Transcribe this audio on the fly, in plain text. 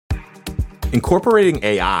Incorporating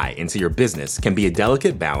AI into your business can be a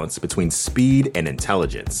delicate balance between speed and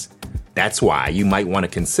intelligence. That's why you might want to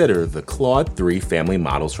consider the Claude 3 family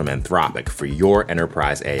models from Anthropic for your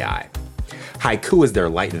enterprise AI. Haiku is their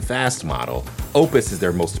light and fast model, Opus is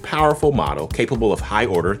their most powerful model capable of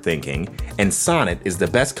high-order thinking, and Sonnet is the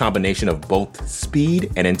best combination of both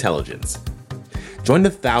speed and intelligence. Join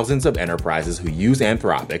the thousands of enterprises who use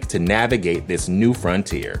Anthropic to navigate this new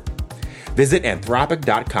frontier. Visit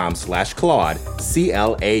anthropic.com/Claude,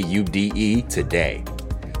 CLAUDE today.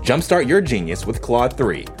 Jumpstart your genius with Claude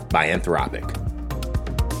 3 by Anthropic.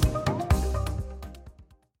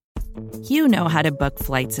 You know how to book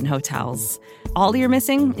flights and hotels. All you're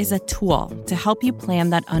missing is a tool to help you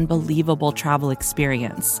plan that unbelievable travel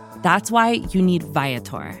experience. That's why you need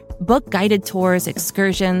Viator. Book guided tours,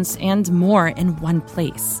 excursions, and more in one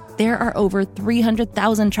place. There are over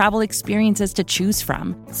 300,000 travel experiences to choose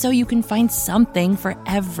from, so you can find something for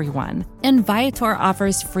everyone. And Viator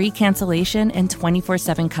offers free cancellation and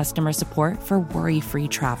 24/7 customer support for worry-free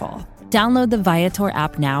travel. Download the Viator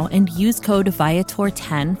app now and use code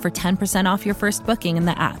Viator10 for 10% off your first booking in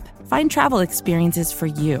the app. Find travel experiences for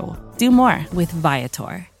you. Do more with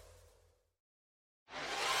Viator.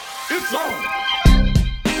 It's on!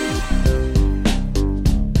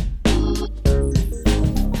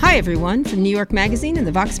 Hi, everyone. From New York Magazine and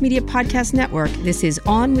the Vox Media Podcast Network, this is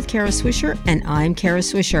On with Kara Swisher, and I'm Kara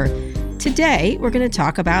Swisher. Today, we're going to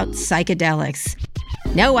talk about psychedelics.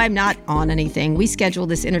 No, I'm not on anything. We scheduled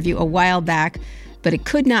this interview a while back, but it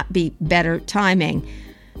could not be better timing.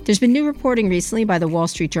 There's been new reporting recently by the Wall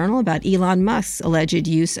Street Journal about Elon Musk's alleged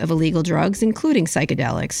use of illegal drugs, including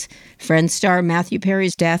psychedelics. Friends star Matthew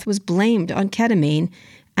Perry's death was blamed on ketamine.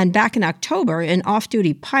 And back in October, an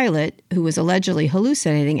off-duty pilot who was allegedly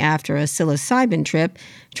hallucinating after a psilocybin trip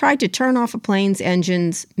tried to turn off a plane's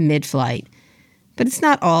engines mid-flight. But it's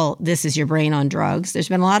not all this is your brain on drugs. There's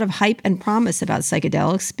been a lot of hype and promise about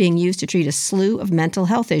psychedelics being used to treat a slew of mental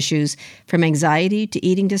health issues, from anxiety to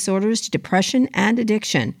eating disorders to depression and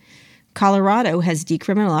addiction. Colorado has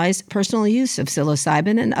decriminalized personal use of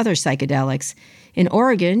psilocybin and other psychedelics. In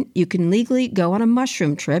Oregon, you can legally go on a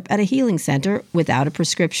mushroom trip at a healing center without a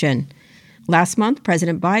prescription. Last month,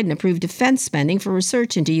 President Biden approved defense spending for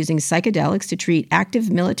research into using psychedelics to treat active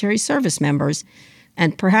military service members.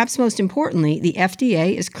 And perhaps most importantly, the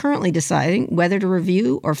FDA is currently deciding whether to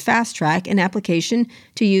review or fast-track an application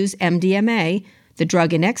to use MDMA, the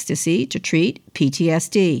drug in ecstasy, to treat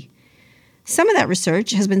PTSD. Some of that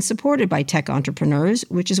research has been supported by tech entrepreneurs,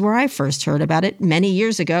 which is where I first heard about it many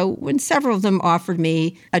years ago when several of them offered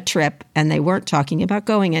me a trip, and they weren't talking about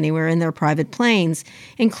going anywhere in their private planes,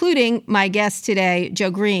 including my guest today, Joe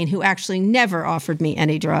Green, who actually never offered me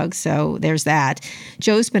any drugs, so there's that.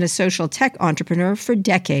 Joe's been a social tech entrepreneur for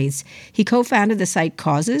decades. He co-founded the site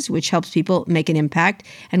Causes, which helps people make an impact,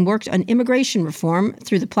 and worked on immigration reform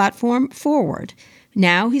through the platform Forward.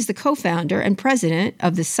 Now he's the co-founder and president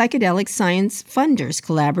of the Psychedelic Science Funders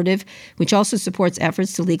Collaborative, which also supports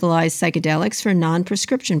efforts to legalize psychedelics for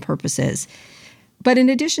non-prescription purposes. But in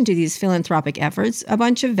addition to these philanthropic efforts, a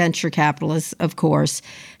bunch of venture capitalists, of course,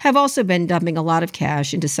 have also been dumping a lot of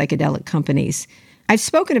cash into psychedelic companies. I've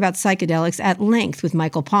spoken about psychedelics at length with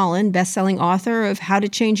Michael Pollan, best-selling author of How to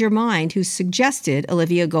Change Your Mind, who suggested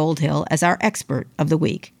Olivia Goldhill as our expert of the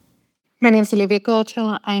week. My name is Olivia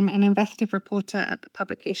Goldhill. I'm an investigative reporter at the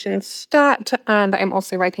publication Stat, and I'm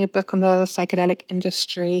also writing a book on the psychedelic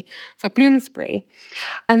industry for Bloomsbury.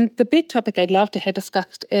 And the big topic I'd love to hear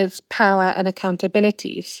discussed is power and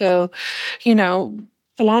accountability. So,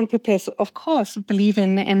 philanthropists, of course, believe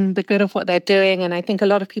in the good of what they're doing, and I think a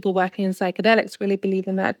lot of people working in psychedelics really believe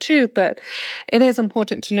in that too. But it is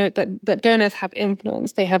important to note that donors have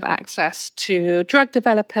influence. They have access to drug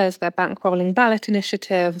developers, they're bankrolling ballot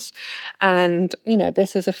initiatives, and,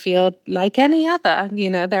 this is a field like any other.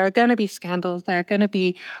 There are going to be scandals, there are going to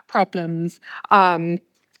be problems.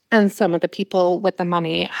 And some of the people with the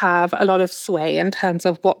money have a lot of sway in terms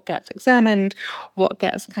of what gets examined, what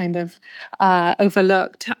gets kind of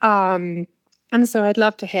overlooked. And so I'd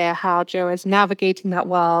love to hear how Joe is navigating that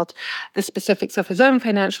world, the specifics of his own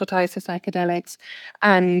financial ties to psychedelics,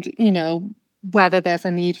 and, whether there's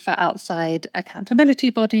a need for outside accountability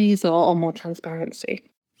bodies or more transparency.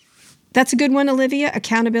 That's a good one, Olivia.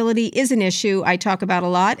 Accountability is an issue I talk about a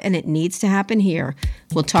lot, and it needs to happen here.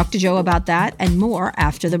 We'll talk to Joe about that and more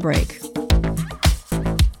after the break.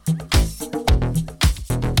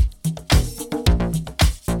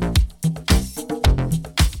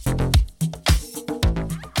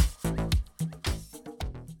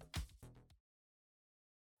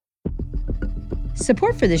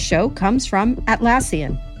 Support for this show comes from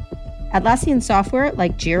Atlassian. Atlassian software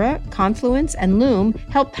like Jira, Confluence, and Loom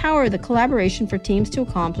help power the collaboration for teams to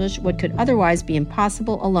accomplish what could otherwise be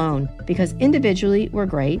impossible alone. Because individually, we're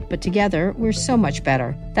great, but together, we're so much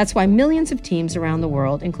better. That's why millions of teams around the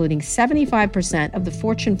world, including 75% of the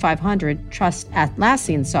Fortune 500, trust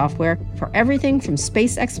Atlassian software for everything from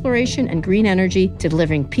space exploration and green energy to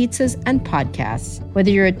delivering pizzas and podcasts.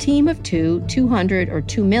 Whether you're a team of 2, 200, or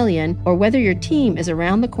 2 million, or whether your team is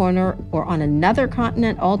around the corner or on another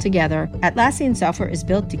continent altogether, Atlassian software is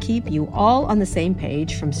built to keep you all on the same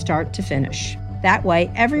page from start to finish. That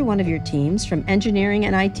way, every one of your teams, from engineering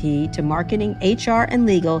and IT to marketing, HR, and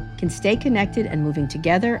legal, can stay connected and moving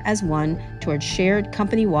together as one towards shared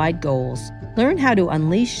company-wide goals. Learn how to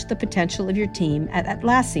unleash the potential of your team at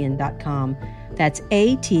Atlassian.com. That's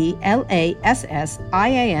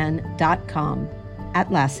Atlassian.com.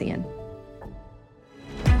 Atlassian.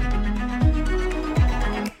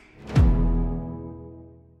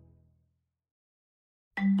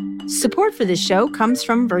 Support for this show comes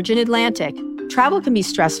from Virgin Atlantic. Travel can be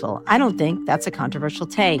stressful. I don't think that's a controversial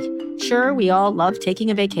take. Sure, we all love taking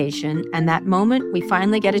a vacation, and that moment we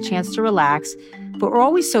finally get a chance to relax, but we're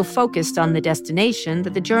always so focused on the destination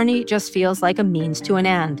that the journey just feels like a means to an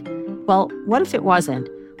end. Well, what if it wasn't?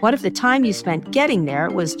 What if the time you spent getting there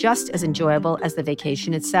was just as enjoyable as the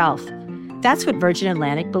vacation itself? That's what Virgin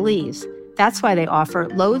Atlantic believes. That's why they offer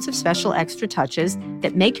loads of special extra touches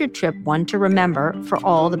that make your trip one to remember for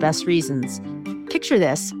all the best reasons. Picture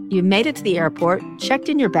this. You've made it to the airport, checked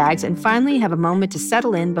in your bags, and finally have a moment to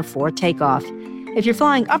settle in before takeoff. If you're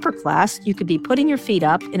flying upper class, you could be putting your feet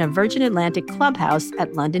up in a Virgin Atlantic clubhouse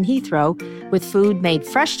at London Heathrow with food made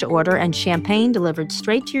fresh to order and champagne delivered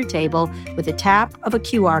straight to your table with a tap of a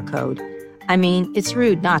QR code. I mean, it's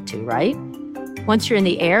rude not to, right? Once you're in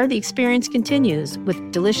the air, the experience continues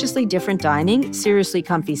with deliciously different dining, seriously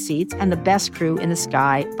comfy seats, and the best crew in the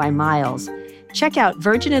sky by miles. Check out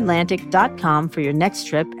virginatlantic.com for your next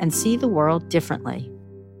trip and see the world differently.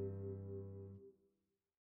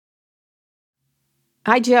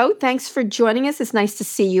 Hi, Joe. Thanks for joining us. It's nice to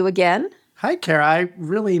see you again. Hi, Kara. I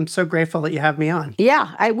really am so grateful that you have me on.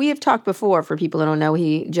 Yeah, we have talked before. For people who don't know,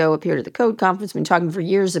 Joe appeared at the Code Conference. We've been talking for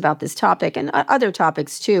years about this topic and other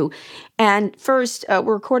topics too. And first, we're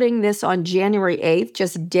recording this on January 8th,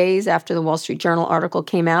 just days after the Wall Street Journal article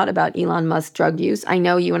came out about Elon Musk's drug use. I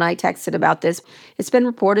know you and I texted about this. It's been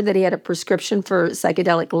reported that he had a prescription for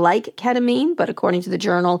psychedelic-like ketamine, but according to the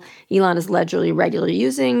Journal, Elon is allegedly regularly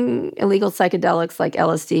using illegal psychedelics like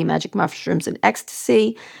LSD, magic mushrooms, and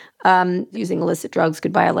ecstasy. Using illicit drugs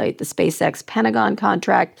could violate the SpaceX Pentagon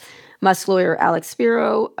contract. Musk's lawyer, Alex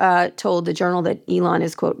Spiro, told the Journal that Elon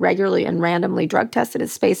is, quote, regularly and randomly drug tested at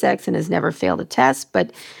SpaceX and has never failed a test.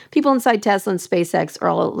 But people inside Tesla and SpaceX are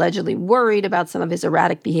all allegedly worried about some of his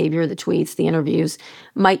erratic behavior. The tweets, the interviews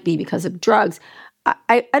might be because of drugs.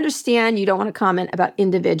 I understand you don't want to comment about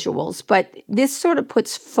individuals, but this sort of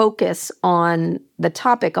puts focus on the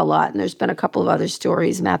topic a lot. And there's been a couple of other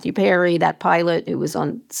stories. Matthew Perry, that pilot who was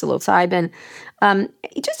on psilocybin.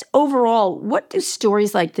 Just overall, what do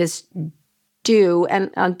stories like this do?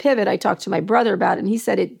 And on Pivot, I talked to my brother about it, and he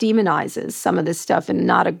said it demonizes some of this stuff in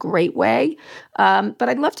not a great way. But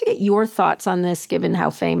I'd love to get your thoughts on this, given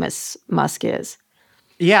how famous Musk is.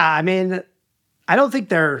 Yeah, I mean, I don't think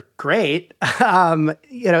they're great. In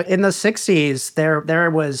the 60s,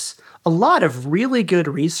 there was a lot of really good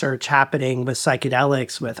research happening with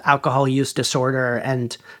psychedelics, with alcohol use disorder,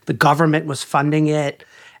 and the government was funding it.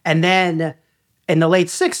 And then in the late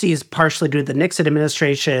 60s, partially due to the Nixon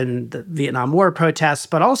administration, the Vietnam War protests,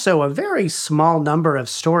 but also a very small number of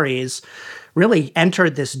stories really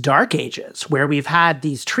entered this dark ages where we've had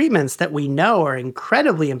these treatments that we know are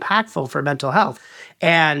incredibly impactful for mental health.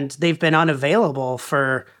 And they've been unavailable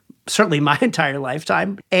for certainly my entire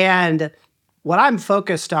lifetime. And what I'm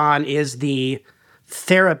focused on is the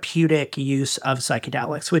therapeutic use of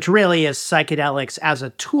psychedelics, which really is psychedelics as a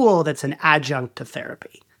tool that's an adjunct to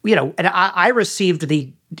therapy. And I received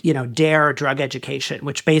the, DARE drug education,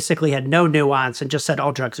 which basically had no nuance and just said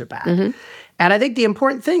all drugs are bad. Mm-hmm. And I think the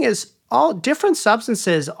important thing is all different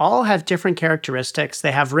substances all have different characteristics.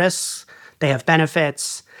 They have risks, they have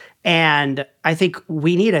benefits. And I think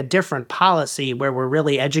we need a different policy where we're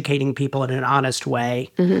really educating people in an honest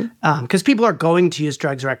way, because people are going to use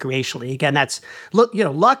drugs recreationally. Again, that's,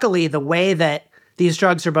 luckily the way that these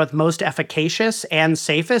drugs are both most efficacious and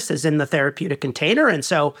safest is in the therapeutic container. And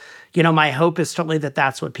so, my hope is certainly that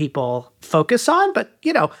that's what people focus on. But,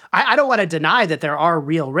 I don't want to deny that there are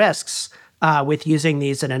real risks with using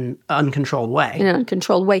these in an uncontrolled way. In an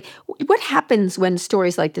uncontrolled way. What happens when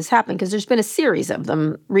stories like this happen? Because there's been a series of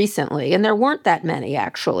them recently, and there weren't that many,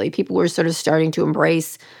 actually. People were sort of starting to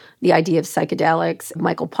embrace the idea of psychedelics,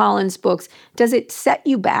 Michael Pollan's books. Does it set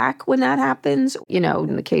you back when that happens?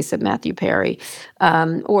 In the case of Matthew Perry,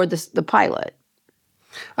 or the pilot?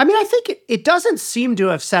 I mean, I think it doesn't seem to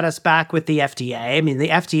have set us back with the FDA. I mean, the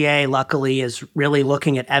FDA, luckily, is really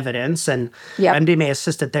looking at evidence, and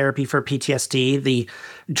MDMA-assisted therapy for PTSD, the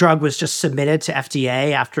drug was just submitted to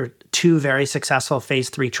FDA after 2 very successful phase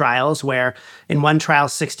 3 trials, where in one trial,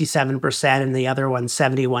 67%, and the other one,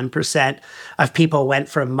 71% of people went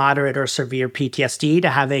from moderate or severe PTSD to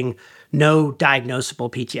having no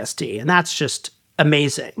diagnosable PTSD. And that's just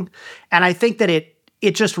amazing. And I think that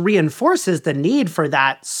it just reinforces the need for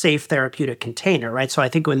that safe therapeutic container, right? So I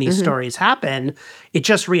think when these stories happen, it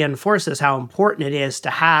just reinforces how important it is to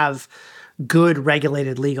have good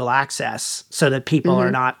regulated legal access so that people are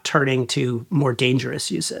not turning to more dangerous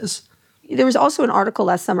uses. There was also an article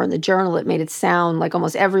last summer in the Journal that made it sound like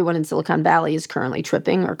almost everyone in Silicon Valley is currently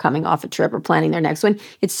tripping or coming off a trip or planning their next one.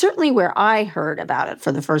 It's certainly where I heard about it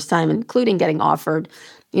for the first time, including getting offered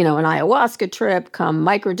an ayahuasca trip, come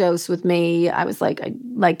microdose with me. I was like, I'd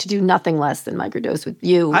like to do nothing less than microdose with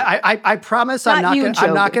you. I promise I'm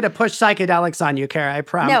not going to push psychedelics on you, Kara. I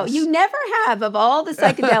promise. No, you never have. Of all the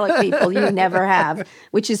psychedelic people, you never have,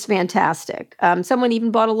 which is fantastic. Someone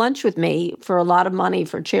even bought a lunch with me for a lot of money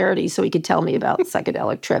for charity so he could tell me about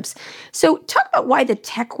psychedelic trips. So talk about why the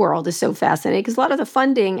tech world is so fascinating, because a lot of the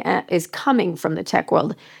funding is coming from the tech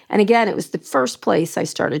world. And again, it was the first place I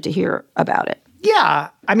started to hear about it. Yeah.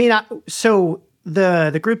 I mean, so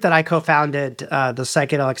the group that I co-founded, the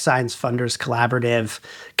Psychedelic Science Funders Collaborative,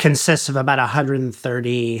 consists of about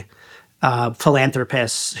 130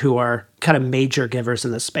 philanthropists who are kind of major givers in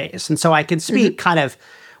the space. And so I can speak kind of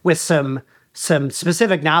with some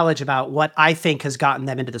specific knowledge about what I think has gotten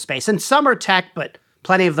them into the space. And some are tech, but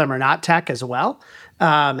plenty of them are not tech as well.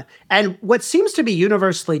 And what seems to be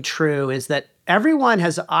universally true is that everyone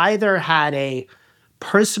has either had a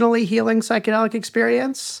personally healing psychedelic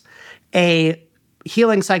experience, a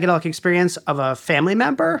healing psychedelic experience of a family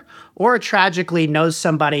member, or tragically knows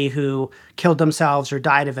somebody who killed themselves or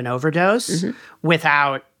died of an overdose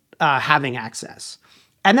without having access.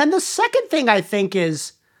 And then the second thing I think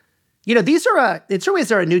is, these are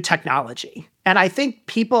a new technology. And I think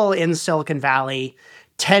people in Silicon Valley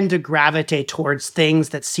tend to gravitate towards things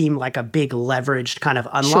that seem like a big leveraged kind of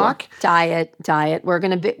unlock. Sure. Diet. We're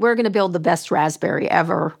gonna build the best raspberry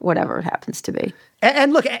ever, whatever it happens to be.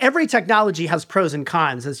 And look, every technology has pros and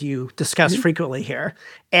cons, as you discuss frequently here.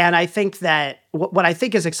 And I think that what I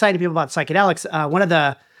think is exciting to people about psychedelics, one of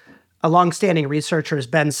a longstanding researchers,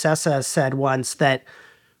 Ben Sessa, said once that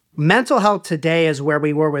mental health today is where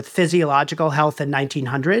we were with physiological health in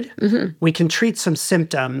 1900. We can treat some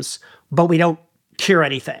symptoms, but we don't cure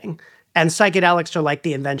anything. And psychedelics are like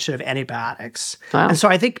the invention of antibiotics. Wow. And so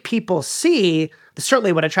I think people see,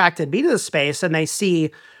 certainly what attracted me to the space, and they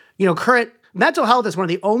see, current mental health is one of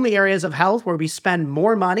the only areas of health where we spend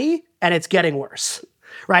more money and it's getting worse,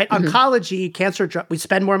 right? Oncology, cancer, we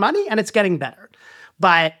spend more money and it's getting better.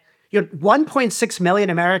 But 1.6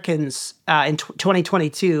 million Americans in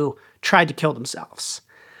 2022 tried to kill themselves.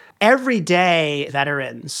 Every day,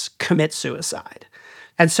 veterans commit suicide.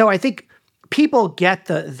 And so I think people get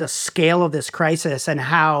the scale of this crisis and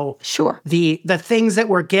how the things that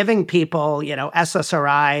we're giving people,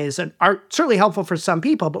 SSRIs, are certainly helpful for some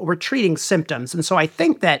people, but we're treating symptoms. And so I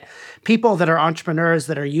think that people that are entrepreneurs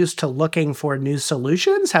that are used to looking for new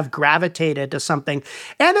solutions have gravitated to something.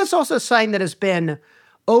 And it's also a sign that has been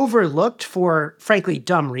overlooked for, frankly,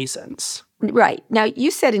 dumb reasons. Right. Now,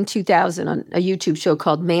 you said in 2000 on a YouTube show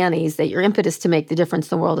called Manny's that your impetus to make the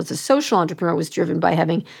difference in the world as a social entrepreneur was driven by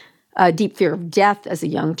having a deep fear of death as a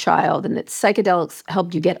young child, and that psychedelics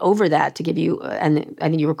helped you get over that to give you, and I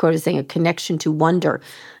think you were quoted saying, a connection to wonder.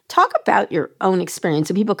 Talk about your own experience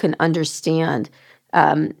so people can understand,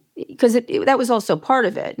 because that was also part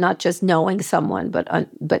of it, not just knowing someone,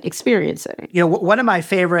 but experiencing it. One of my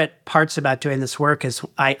favorite parts about doing this work is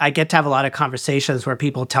I get to have a lot of conversations where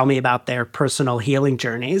people tell me about their personal healing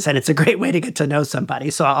journeys, and it's a great way to get to know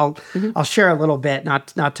somebody. So I'll share a little bit,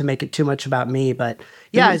 not to make it too much about me, but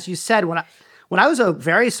as you said, when I was a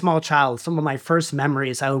very small child, some of my first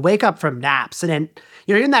memories, I would wake up from naps, and then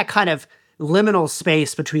you're in that kind of liminal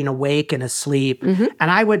space between awake and asleep. And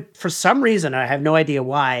I would, for some reason, I have no idea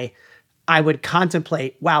why, I would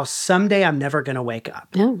contemplate, wow, someday I'm never going to wake up.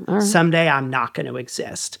 Oh, all right. Someday I'm not going to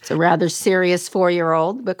exist. It's a rather serious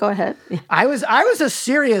 4-year-old, but go ahead. I was a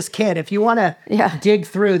serious kid. If you want to dig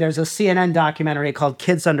through, there's a CNN documentary called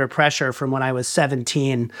Kids Under Pressure from when I was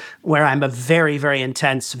 17, where I'm a very, very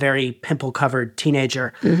intense, very pimple-covered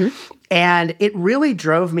teenager. And it really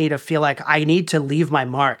drove me to feel like I need to leave my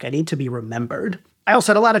mark. I need to be remembered. I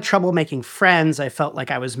also had a lot of trouble making friends. I felt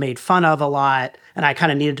like I was made fun of a lot, and I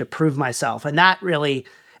kind of needed to prove myself. And that really,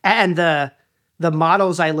 and the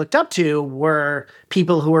models I looked up to were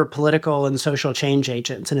people who were political and social change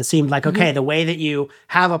agents. And it seemed like, okay, the way that you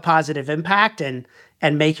have a positive impact and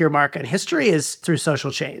make your mark in history is through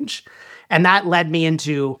social change. And that led me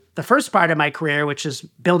into the first part of my career, which is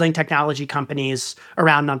building technology companies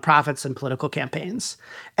around nonprofits and political campaigns.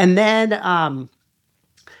 And then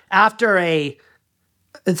after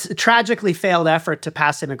it's a tragically failed effort to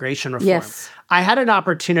pass immigration reform, Yes. I had an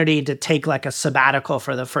opportunity to take like a sabbatical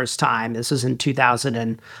for the first time. This was in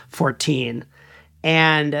 2014.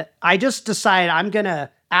 And I just decided I'm going to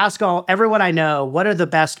ask everyone I know, what are the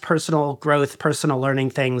best personal growth, personal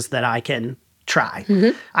learning things that I can try?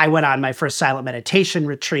 I went on my first silent meditation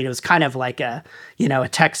retreat. It was kind of like a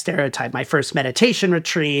tech stereotype. My first meditation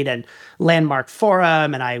retreat and landmark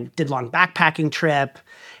forum, and I did long backpacking trip.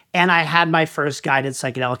 And I had my first guided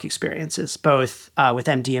psychedelic experiences, both with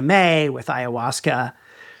MDMA, with ayahuasca.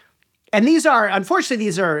 And these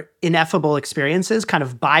are ineffable experiences, kind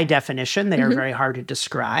of by definition. They are very hard to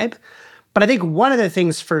describe. But I think one of the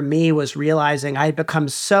things for me was realizing I had become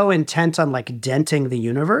so intent on like denting the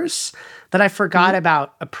universe that I forgot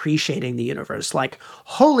about appreciating the universe. Like,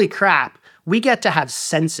 holy crap, we get to have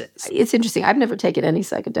senses. It's interesting. I've never taken any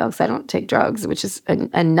psychedelics. I don't take drugs, which is,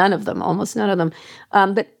 and none of them, almost none of them.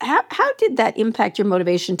 But how did that impact your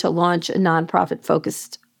motivation to launch a nonprofit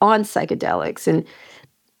focused on psychedelics?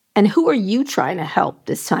 And who are you trying to help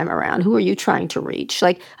this time around? Who are you trying to reach?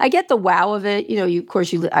 Like, I get the wow of it.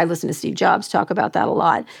 I listen to Steve Jobs talk about that a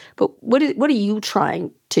lot. But what are you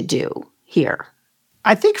trying to do here?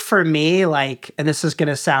 I think for me, and this is going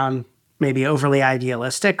to sound maybe overly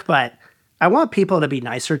idealistic, but I want people to be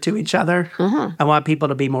nicer to each other. I want people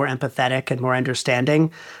to be more empathetic and more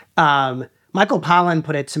understanding. Michael Pollan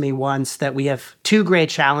put it to me once that we have two great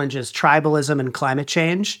challenges, tribalism and climate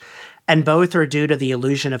change. And both are due to the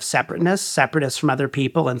illusion of separateness from other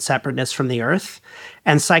people and separateness from the earth.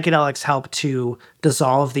 And psychedelics help to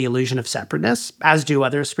dissolve the illusion of separateness, as do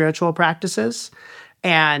other spiritual practices.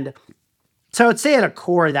 And so I'd say at a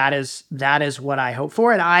core, that is what I hope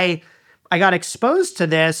for. And I got exposed to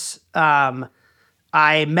this.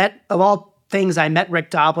 I met Rick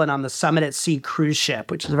Doblin on the Summit at Sea cruise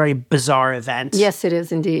ship, which is a very bizarre event. Yes, it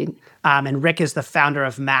is indeed. And Rick is the founder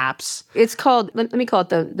of MAPS. It's called, let me call it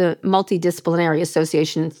the Multidisciplinary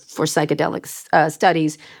Association for Psychedelics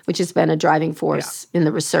Studies, which has been a driving force in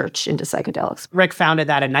the research into psychedelics. Rick founded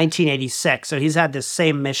that in 1986, so he's had this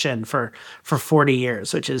same mission for 40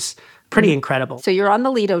 years, which is pretty incredible. So you're on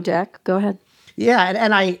the Lido deck. Go ahead. Yeah,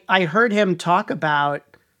 and I heard him talk about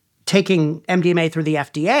taking MDMA through the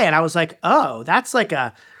FDA, and I was like, oh, that's like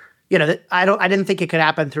I didn't think it could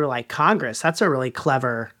happen through like Congress. That's a really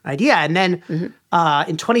clever idea. And then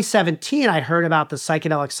in 2017, I heard about the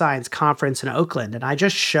Psychedelic Science Conference in Oakland, and I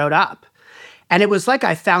just showed up. And it was like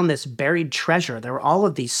I found this buried treasure. There were all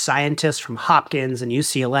of these scientists from Hopkins and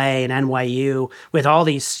UCLA and NYU with all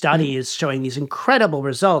these studies showing these incredible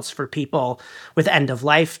results for people with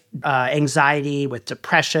end-of-life anxiety, with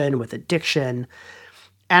depression, with addiction.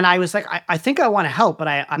 And I was like, I think I want to help, but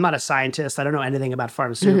I'm not a scientist. I don't know anything about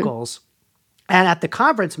pharmaceuticals. And at the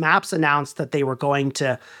conference, MAPS announced that we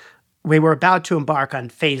were about to embark on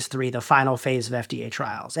phase 3, the final phase of FDA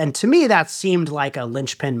trials. And to me, that seemed like a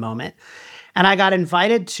linchpin moment. And I got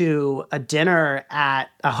invited to a dinner at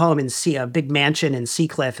a home a big mansion in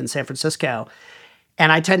Seacliff in San Francisco.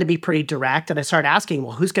 And I tend to be pretty direct. And I started asking,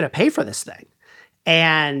 well, who's going to pay for this thing?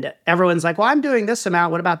 And everyone's like, well, I'm doing this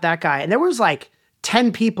amount. What about that guy? And there was like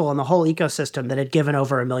 10 people in the whole ecosystem that had given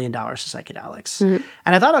over $1 million to psychedelics. And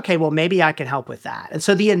I thought, okay, well, maybe I can help with that. And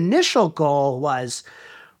so the initial goal was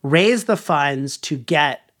raise the funds to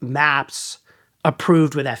get MAPS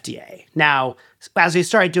approved with FDA. Now, as we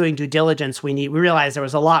started doing due diligence, we realized there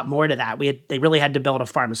was a lot more to that. They really had to build a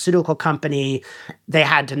pharmaceutical company. They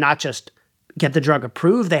had to not just get the drug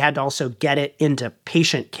approved, they had to also get it into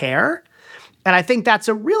patient care. And I think that's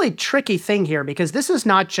a really tricky thing here because this is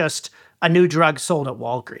not just a new drug sold at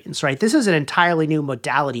Walgreens, right? This is an entirely new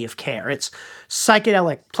modality of care. It's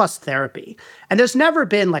psychedelic plus therapy. And there's never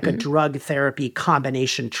been like a drug therapy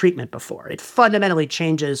combination treatment before. It fundamentally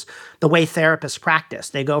changes the way therapists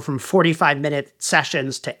practice. They go from 45-minute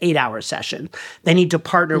sessions to 8-hour sessions. They need to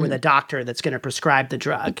partner with a doctor that's going to prescribe the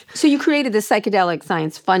drug. So you created the Psychedelic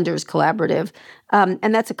Science Funders Collaborative,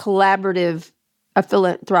 and that's a collaborative a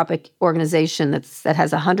philanthropic organization that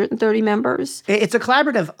has 130 members? It's a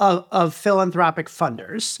collaborative of philanthropic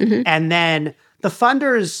funders. And then the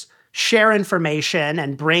funders share information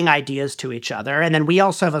and bring ideas to each other. And then we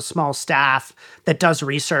also have a small staff that does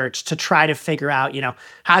research to try to figure out,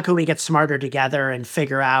 how can we get smarter together and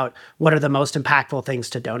figure out what are the most impactful things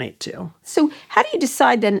to donate to. So how do you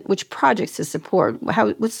decide then which projects to support?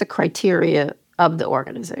 What's the criteria of the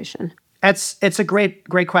organization? It's a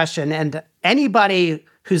great question. And anybody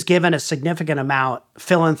who's given a significant amount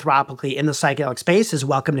philanthropically in the psychedelic space is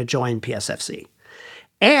welcome to join PSFC.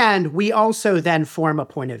 And we also then form a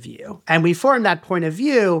point of view. And we form that point of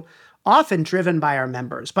view often driven by our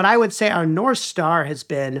members. But I would say our North Star has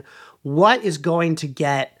been what is going to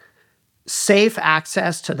get safe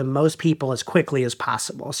access to the most people as quickly as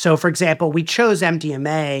possible. So, for example, we chose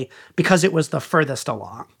MDMA because it was the furthest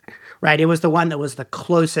along, right? It was the one that was the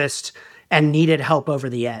closest and needed help over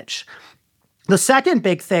the edge. The second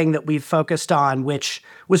big thing that we've focused on, which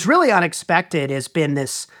was really unexpected, has been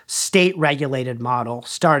this state-regulated model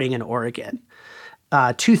starting in Oregon.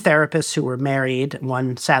 Two therapists who were married,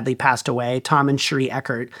 one sadly passed away, Tom and Cherie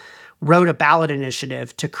Eckert, wrote a ballot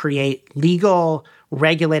initiative to create legal,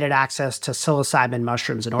 regulated access to psilocybin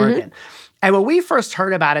mushrooms in Oregon. Mm-hmm. And when we first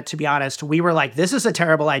heard about it, to be honest, we were like, this is a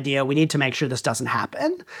terrible idea. We need to make sure this doesn't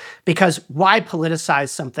happen. Because why politicize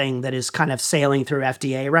something that is kind of sailing through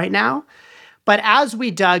FDA right now? But as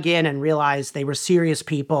we dug in and realized they were serious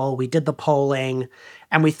people, we did the polling,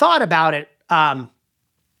 and we thought about it.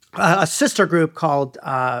 A sister group called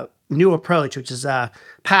New Approach, which is a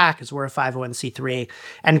PAC, because we're a 501c3,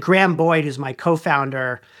 and Graham Boyd, who's my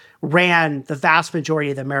co-founder, ran the vast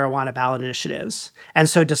majority of the marijuana ballot initiatives, and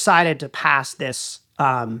so decided to pass this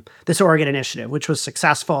Oregon initiative, which was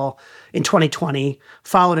successful in 2020,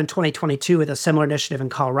 followed in 2022 with a similar initiative in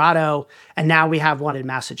Colorado, and now we have one in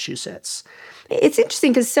Massachusetts. It's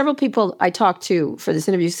interesting because several people I talked to for this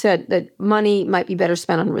interview said that money might be better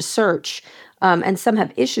spent on research, and some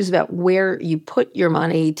have issues about where you put your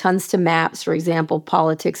money, tons to MAPS, for example,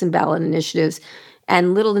 politics and ballot initiatives,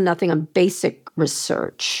 and little to nothing on basic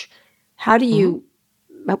research. What do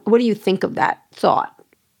you think of that thought?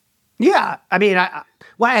 Yeah, I mean,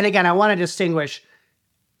 and again, I want to distinguish,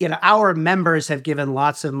 our members have given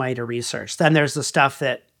lots of money to research. Then there's the stuff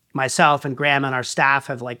that myself and Graham and our staff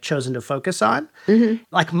have chosen to focus on.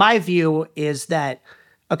 Mm-hmm. My view is that,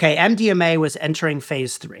 MDMA was entering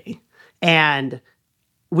phase 3, and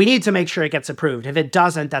we need to make sure it gets approved. If it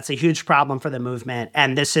doesn't, that's a huge problem for the movement.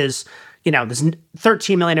 And this is, there's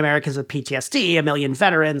 13 million Americans with PTSD, 1 million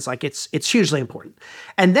veterans. It's hugely important.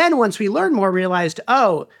 And then once we learned more, realized,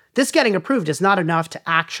 this getting approved is not enough to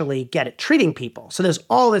actually get it treating people. So there's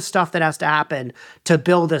all this stuff that has to happen to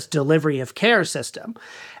build this delivery of care system.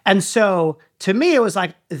 And so to me, it was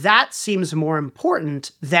that seems more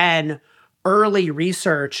important than early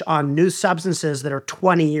research on new substances that are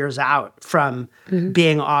 20 years out from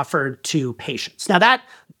being offered to patients. Now that,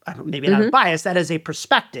 maybe not biased, that is a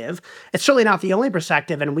perspective. It's certainly not the only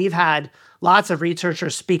perspective. And we've had lots of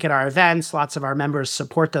researchers speak at our events. Lots of our members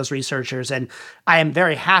support those researchers. And I am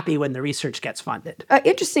very happy when the research gets funded.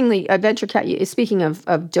 Interestingly, speaking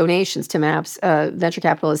of donations to MAPS, venture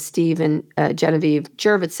capitalists Steve and Genevieve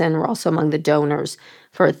Jurvetson were also among the donors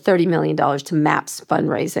for $30 million to MAPS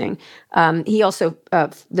fundraising. He also,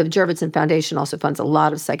 the Jurvetson Foundation also funds a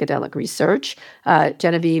lot of psychedelic research.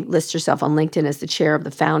 Genevieve lists herself on LinkedIn as the chair of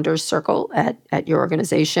the Founders Circle at your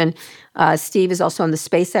organization. Steve is also on the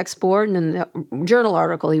SpaceX board, and in the journal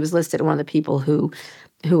article, he was listed as one of the people who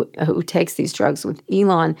takes these drugs with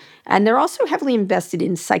Elon. And they're also heavily invested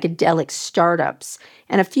in psychedelic startups.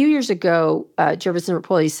 And a few years ago, Jurvetson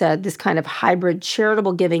reportedly said this kind of hybrid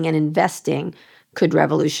charitable giving and investing could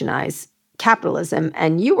revolutionize capitalism.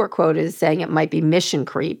 And you were quoted as saying it might be mission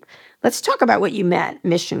creep. Let's talk about what you meant,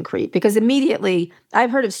 mission creep, because immediately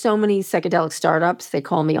I've heard of so many psychedelic startups. They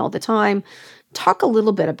call me all the time. Talk a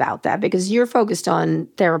little bit about that, because you're focused on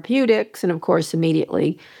therapeutics, and of course,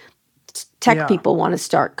 immediately tech people want to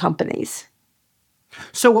start companies.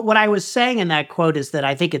 So what I was saying in that quote is that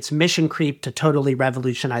I think it's mission creep to totally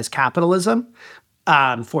revolutionize capitalism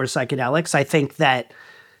for psychedelics. I think that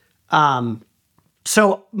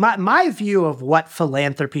so my view of what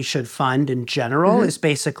philanthropy should fund in general is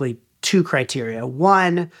basically two criteria.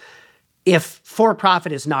 One, if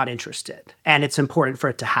for-profit is not interested and it's important for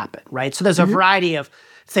it to happen, right? So there's a variety of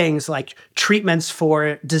things like treatments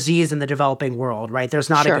for disease in the developing world, right?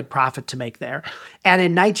 There's not a good profit to make there. And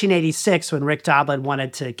in 1986, when Rick Doblin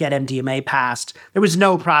wanted to get MDMA passed, there was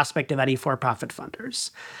no prospect of any for-profit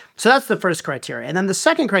funders. So that's the first criteria. And then the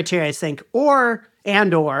second criteria, I think, or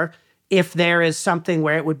if there is something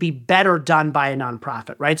where it would be better done by a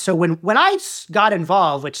nonprofit, right? So when I got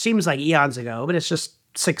involved, which seems like eons ago, but it's just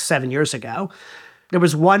 6-7 years ago, There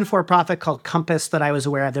was one for-profit called Compass that I was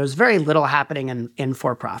aware of. There was very little happening in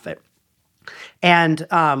for-profit. And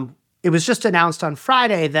it was just announced on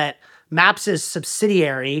Friday that MAPS'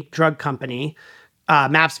 subsidiary drug company,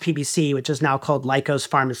 MAPS PBC, which is now called Lykos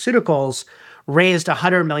Pharmaceuticals, raised a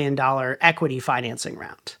 $100 million equity financing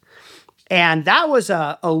round. And that was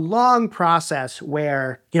a long process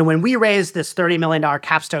where, when we raised this $30 million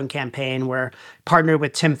capstone campaign, we're partnered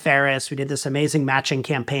with Tim Ferriss, we did this amazing matching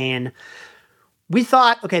campaign. We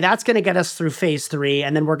thought, okay, that's going to get us through phase 3,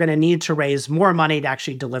 and then we're going to need to raise more money to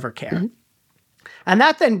actually deliver care. Mm-hmm. And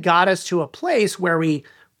that then got us to a place where we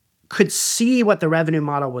could see what the revenue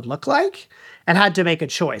model would look like and had to make a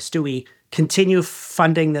choice. Do we continue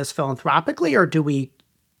funding this philanthropically, or do we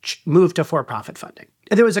move to for-profit funding?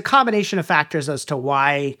 And there was a combination of factors as to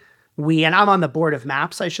why and I'm on the board of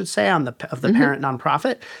MAPS, I should say, of the mm-hmm. parent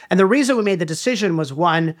nonprofit. And the reason we made the decision was,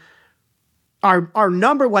 one, our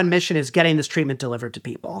number one mission is getting this treatment delivered to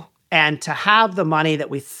people. And to have the money that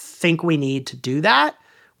we think we need to do that,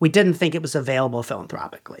 we didn't think it was available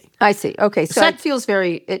philanthropically. I see. Okay. So it feels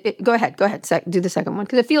very, go ahead. Do the second one.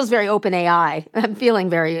 Because it feels very OpenAI. I'm feeling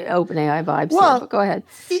very OpenAI vibes. Well, but go ahead.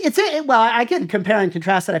 I can compare and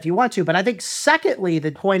contrast that if you want to. But I think secondly,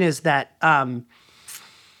 the point is that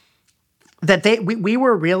we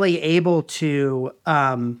were really able to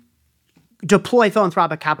deploy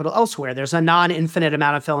philanthropic capital elsewhere. There's a non-infinite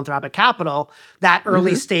amount of philanthropic capital. That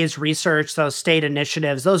early mm-hmm. stage research, those state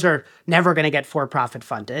initiatives, those are never going to get for-profit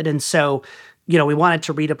funded. And so, we wanted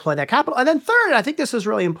to redeploy that capital. And then third, I think this is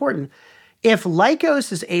really important. If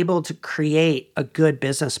Lykos is able to create a good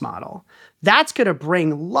business model, that's going to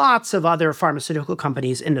bring lots of other pharmaceutical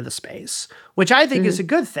companies into the space, which I think mm-hmm. is a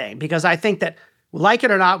good thing, because I think that, like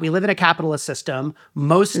it or not, we live in a capitalist system.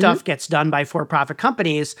 Most stuff mm-hmm. gets done by for-profit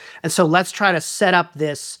companies. And so let's try to set up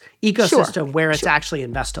this ecosystem where it's actually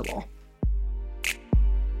investable.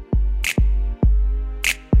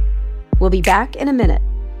 We'll be back in a minute.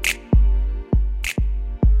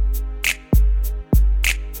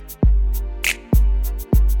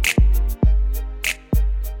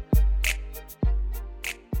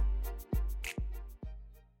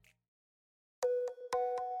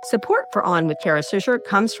 Support for On with Kara Swisher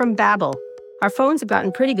comes from Babbel. Our phones have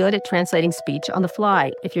gotten pretty good at translating speech on the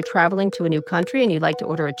fly. If you're traveling to a new country and you'd like to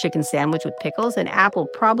order a chicken sandwich with pickles, an app will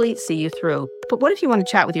probably see you through. But what if you want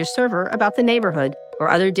to chat with your server about the neighborhood, or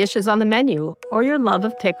other dishes on the menu, or your love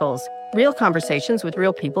of pickles? Real conversations with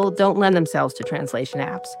real people don't lend themselves to translation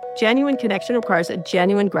apps. Genuine connection requires a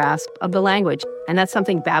genuine grasp of the language, and that's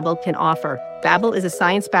something Babbel can offer. Babbel is a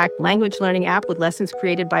science-backed language learning app with lessons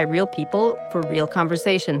created by real people for real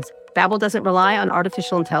conversations. Babbel doesn't rely on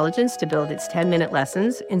artificial intelligence to build its 10-minute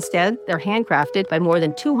lessons. Instead, they're handcrafted by more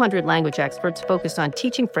than 200 language experts focused on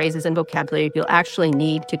teaching phrases and vocabulary you'll actually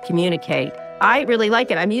need to communicate. I really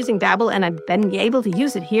like it. I'm using Babbel, and I've been able to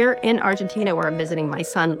use it here in Argentina, where I'm visiting my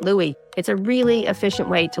son, Louis. It's a really efficient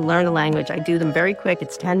way to learn a language. I do them very quick.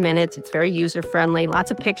 It's 10 minutes. It's very user-friendly,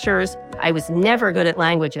 lots of pictures. I was never good at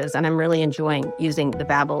languages, and I'm really enjoying using the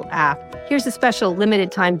Babbel app. Here's a special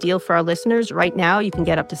limited-time deal for our listeners. Right now, you can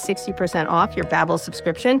get up to 60% off your Babbel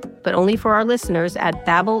subscription, but only for our listeners at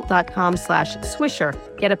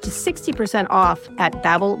babbel.com/Swisher. Get up to 60% off at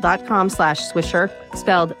babbel.com/Swisher,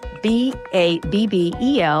 spelled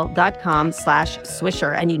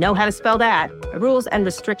BABBEL.com/Swisher. And you know how to spell that. Rules and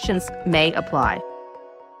restrictions may apply.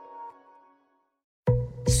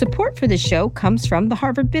 Support for this show comes from the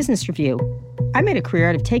Harvard Business Review. I made a career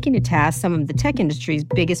out of taking to task some of the tech industry's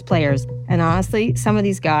biggest players. And honestly, some of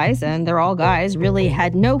these guys, and they're all guys, really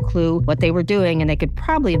had no clue what they were doing, and they could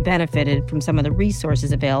probably have benefited from some of the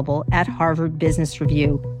resources available at Harvard Business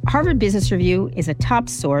Review. Harvard Business Review is a top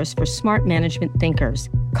source for smart management thinkers.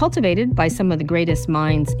 Cultivated by some of the greatest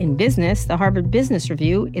minds in business, the Harvard Business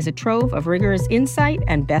Review is a trove of rigorous insight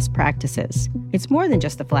and best practices. It's more than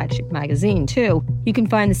just a flagship magazine, too. You can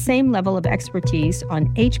find the same level of expertise on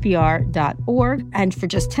hbr.org, and for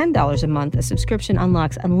just $10 a month, a subscription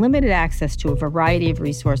unlocks unlimited access to a variety of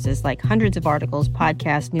resources like hundreds of articles,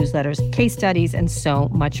 podcasts, newsletters, case studies, and so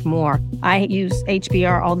much more. I use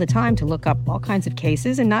HBR all the time to look up all kinds of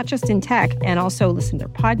cases, and not just in tech, and also listen to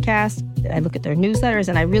their podcasts. I look at their newsletters,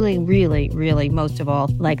 and I really, most of all,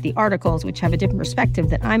 like the articles, which have a different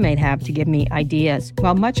perspective that I might have to give me ideas.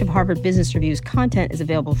 While much of Harvard Business Review's content is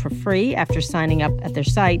available for free after signing up at their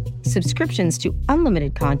site, subscriptions to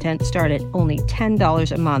unlimited content start at only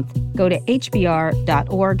 $10 a month. Go to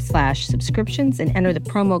hbr.org/subscriptions and enter the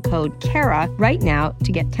promo code KARA right now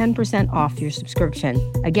to get 10% off your subscription.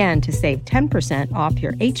 Again, to save 10% off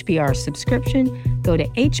your HBR subscription, go to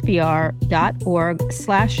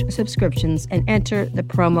hbr.org/subscriptions and enter the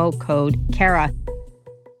promo code KARA.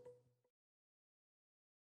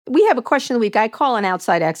 we have a question of the week. I call an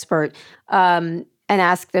outside expert and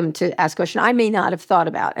ask them to ask a question I may not have thought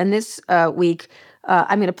about. And this week,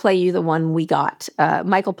 I'm going to play you the one we got.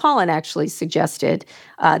 Michael Pollan actually suggested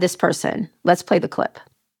this person. Let's play the clip.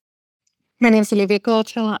 My name is Olivia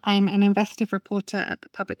Goldhill. I'm an investigative reporter at the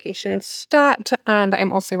publication Stat, and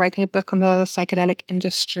I'm also writing a book on the psychedelic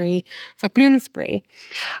industry for Bloomsbury.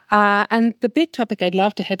 And the big topic I'd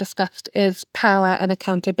love to hear discussed is power and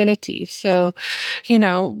accountability. So,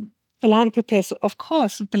 philanthropists, of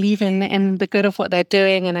course, believe in the good of what they're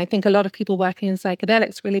doing. And I think a lot of people working in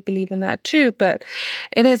psychedelics really believe in that too. But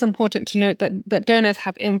it is important to note that donors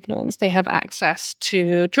have influence. They have access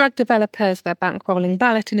to drug developers, they're bankrolling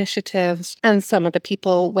ballot initiatives, and some of the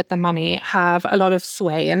people with the money have a lot of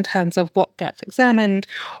sway in terms of what gets examined,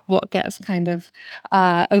 what gets kind of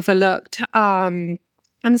overlooked.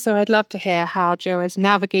 And so I'd love to hear how Joe is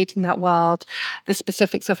navigating that world, the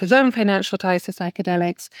specifics of his own financial ties to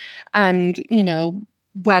psychedelics, and,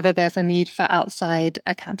 whether there's a need for outside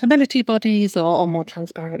accountability bodies or more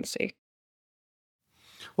transparency.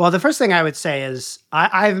 Well, the first thing I would say is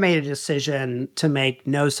I've made a decision to make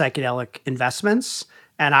no psychedelic investments.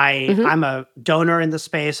 And I'm a donor in the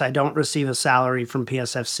space. I don't receive a salary from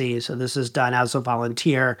PSFC. So this is done as a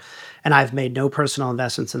volunteer. And I've made no personal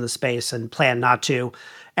investments in the space and plan not to.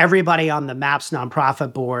 Everybody on the MAPS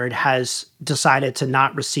nonprofit board has decided to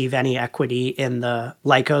not receive any equity in the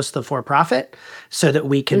Lycos, the for-profit, so that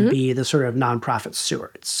we can be the sort of nonprofit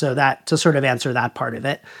stewards. So that, to sort of answer that part of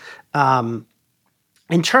it.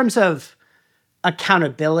 In terms of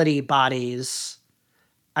accountability bodies,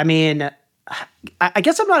 I mean, I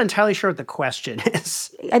guess I'm not entirely sure what the question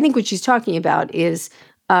is. I think what she's talking about is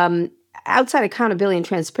outside accountability and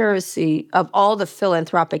transparency of all the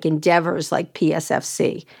philanthropic endeavors like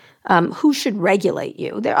PSFC. Who should regulate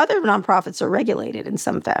you? There other nonprofits are regulated in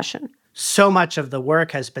some fashion. So much of the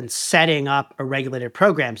work has been setting up a regulated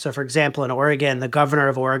program. So, for example, in Oregon, the governor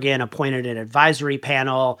of Oregon appointed an advisory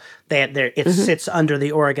panel. It sits under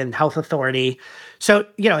the Oregon Health Authority. So,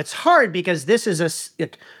 it's hard because this is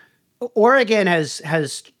Oregon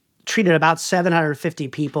has treated about 750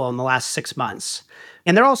 people in the last 6 months.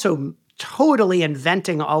 And they're also totally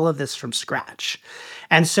inventing all of this from scratch.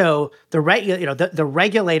 And so the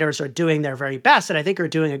regulators are doing their very best, and I think are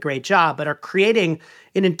doing a great job, but are creating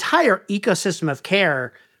an entire ecosystem of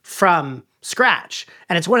care from scratch.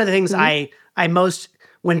 And it's one of the things I most,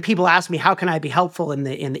 when people ask me, how can I be helpful in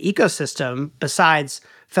the ecosystem besides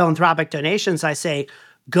philanthropic donations, I say,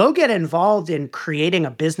 go get involved in creating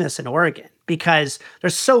a business in Oregon, because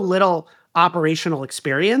there's so little operational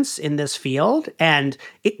experience in this field. And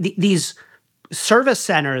these service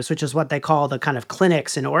centers, which is what they call the kind of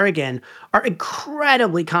clinics in Oregon, are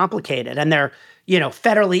incredibly complicated. And they're,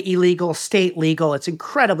 federally illegal, state legal. It's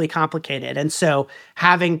incredibly complicated. And so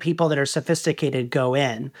having people that are sophisticated go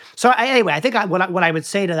in. So anyway, I think what I would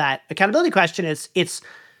say to that accountability question is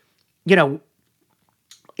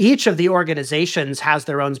each of the organizations has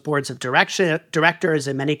their own boards of directors,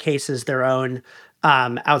 in many cases their own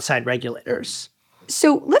outside regulators.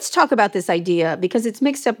 So let's talk about this idea, because it's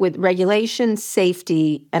mixed up with regulation,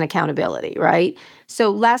 safety, and accountability, right?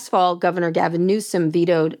 So last fall, Governor Gavin Newsom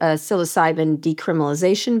vetoed a psilocybin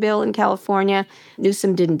decriminalization bill in California.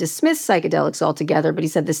 Newsom didn't dismiss psychedelics altogether, but he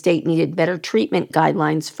said the state needed better treatment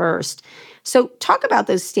guidelines first. So talk about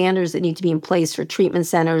those standards that need to be in place for treatment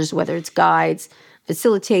centers, whether it's guides,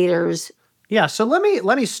 facilitators. Yeah, so let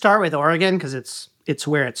me start with Oregon, because it's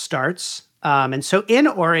where it starts. And so in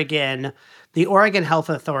Oregon, the Oregon Health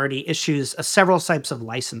Authority issues several types of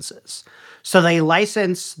licenses. So they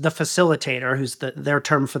license the facilitator, who's their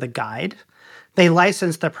term for the guide. They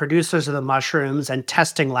license the producers of the mushrooms and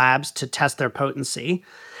testing labs to test their potency.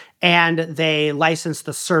 And they license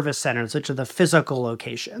the service centers, which are the physical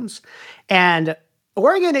locations. And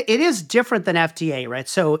Oregon, it is different than FDA, right?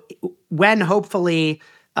 So when hopefully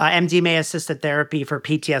MDMA-assisted therapy for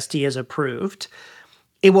PTSD is approved,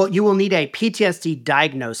 you will need a PTSD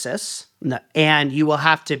diagnosis, and you will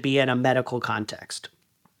have to be in a medical context.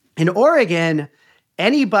 In Oregon,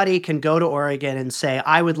 anybody can go to Oregon and say,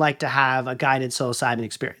 I would like to have a guided psilocybin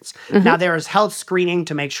experience. Now, there is health screening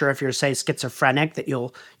to make sure if you're, say, schizophrenic, that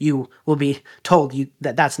you will be told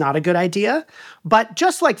that that's not a good idea. But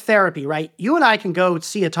just like therapy, right? You and I can go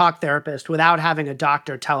see a talk therapist without having a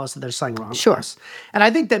doctor tell us that there's something wrong with us. And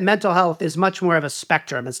I think that mental health is much more of a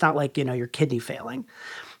spectrum. It's not like, your kidney failing.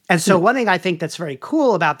 And so one thing I think that's very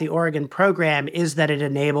cool about the Oregon program is that it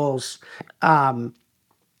enables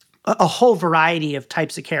a whole variety of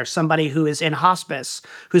types of care. Somebody who is in hospice,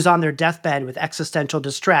 who's on their deathbed with existential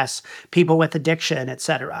distress, people with addiction, et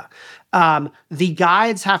cetera. The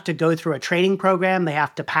guides have to go through a training program. They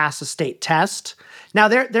have to pass a state test. Now,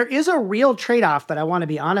 there is a real trade-off that I want to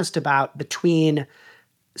be honest about between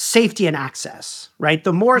safety and access, right?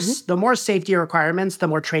 The more safety requirements, the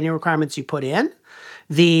more training requirements you put in,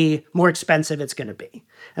 the more expensive it's going to be.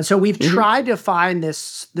 And so we've tried to find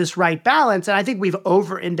this right balance, and I think we've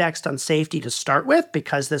over-indexed on safety to start with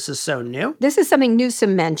because this is so new. This is something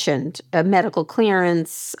Newsom mentioned, medical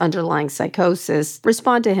clearance, underlying psychosis.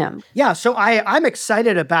 Respond to him. Yeah, so I'm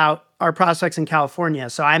excited about our prospects in California.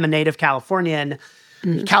 So I'm a native Californian.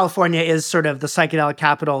 California is sort of the psychedelic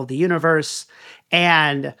capital of the universe.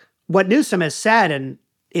 And what Newsom has said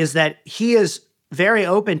is that he is very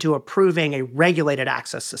open to approving a regulated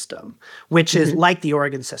access system, which is like the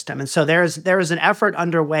Oregon system. And so there is an effort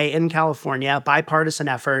underway in California, a bipartisan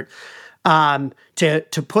effort,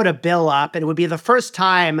 to put a bill up. And it would be the first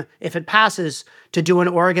time, if it passes, to do an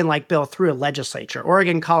Oregon-like bill through a legislature.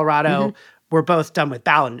 Oregon, Colorado were both done with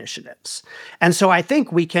ballot initiatives. And so I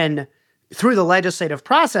think we can, through the legislative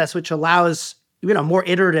process, which allows, more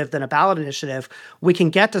iterative than a ballot initiative, we can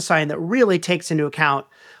get to something that really takes into account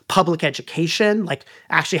public education, like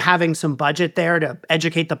actually having some budget there to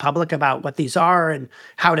educate the public about what these are and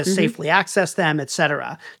how to safely access them, et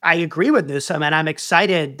cetera. I agree with Newsom, and I'm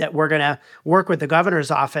excited that we're going to work with the governor's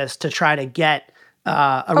office to try to get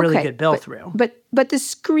a really good bill through. But the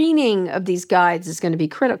screening of these guides is going to be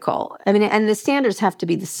critical. I mean, and the standards have to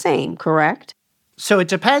be the same, correct? So it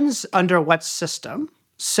depends under what system.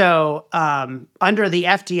 So under the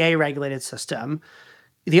FDA-regulated system,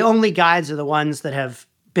 the only guides are the ones that have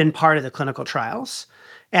been part of the clinical trials.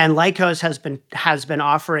 And Lykos has been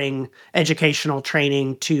offering educational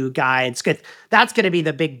training to guides. That's going to be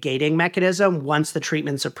the big gating mechanism once the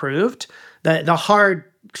treatment's approved. The hard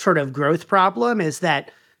sort of growth problem is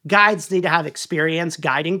that guides need to have experience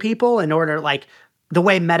guiding people in order, like, the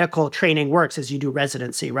way medical training works is you do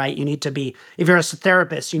residency, right? You need to be, if you're a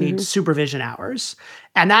therapist, you need supervision hours.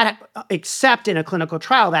 And that, except in a clinical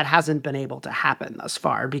trial, that hasn't been able to happen thus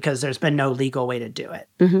far because there's been no legal way to do it.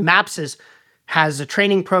 MAPS has a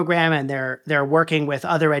training program, and they're working with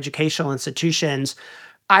other educational institutions.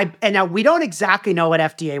 And now we don't exactly know what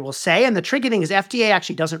FDA will say. And the tricky thing is FDA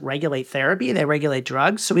actually doesn't regulate therapy. They regulate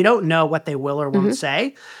drugs. So we don't know what they will or won't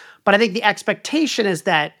say. But I think the expectation is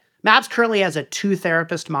that MAPS currently has a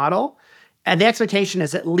 2-therapist model, and the expectation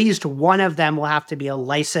is at least one of them will have to be a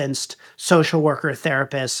licensed social worker,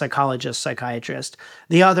 therapist, psychologist, psychiatrist.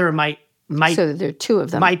 The other might so there are 2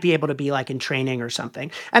 of them. Might be able to be like in training or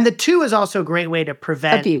something. And the 2 is also a great way to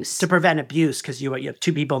prevent abuse. Because you have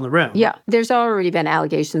 2 people in the room. Yeah, there's already been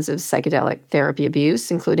allegations of psychedelic therapy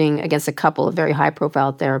abuse, including against a couple of very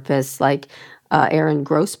high-profile therapists like Aaron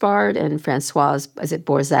Grossbard and Francoise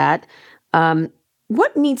Borzat.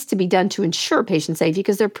 What needs to be done to ensure patient safety?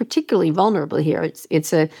 Because they're particularly vulnerable here.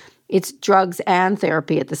 It's drugs and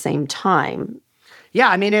therapy at the same time. Yeah,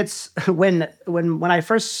 I mean, it's when I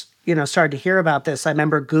first started to hear about this, I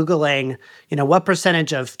remember Googling, what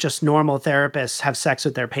percentage of just normal therapists have sex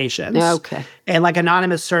with their patients. Okay. And like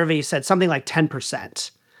anonymous survey said something like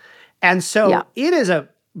 10%. And so it is a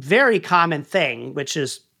very common thing, which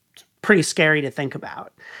is pretty scary to think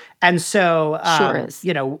about. And so, sure is.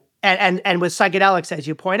 And with psychedelics, as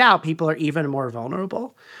you point out, people are even more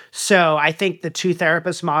vulnerable. So I think the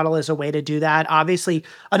 2-therapist model is a way to do that. Obviously,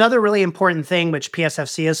 another really important thing which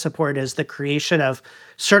PSFC has supported is the creation of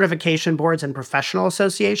certification boards and professional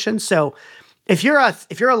associations. So if you're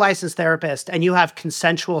a licensed therapist and you have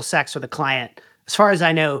consensual sex with a client, as far as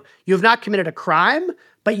I know, you have not committed a crime,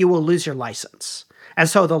 but you will lose your license. And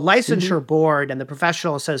so the licensure board and the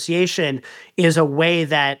professional association is a way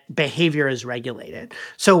that behavior is regulated.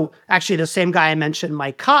 So actually the same guy I mentioned,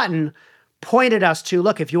 Mike Cotton, pointed us to,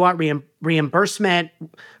 look, if you want reimbursement,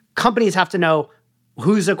 companies have to know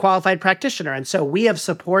who's a qualified practitioner. And so we have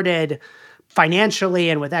supported financially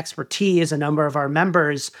and with expertise a number of our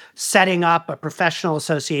members setting up a professional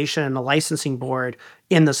association and a licensing board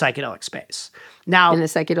in the psychedelic space. Now, in the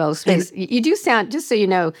psychedelic space, you do sound, just so you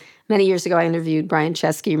know, many years ago I interviewed Brian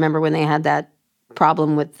Chesky. Remember when they had that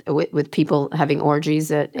problem with people having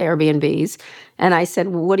orgies at Airbnbs? And I said,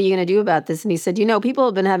 well, what are you going to do about this? And he said, people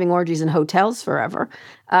have been having orgies in hotels forever.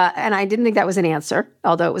 And I didn't think that was an answer,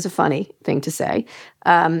 although it was a funny thing to say.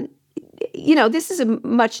 This is a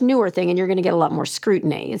much newer thing, and you're going to get a lot more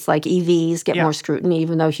scrutiny. It's like EVs get more scrutiny,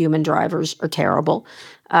 even though human drivers are terrible.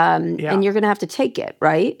 And you're going to have to take it,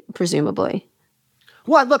 right? Presumably.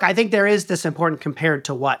 Well, look, I think there is this important compared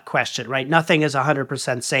to what question, right? Nothing is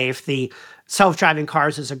 100% safe. The self-driving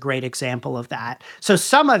cars is a great example of that. So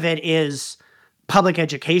some of it is public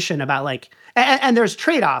education about like, and there's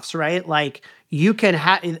trade-offs, right? Like you can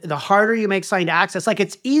have, the harder you make something to access, like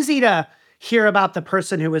it's easy to hear about the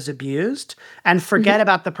person who was abused and forget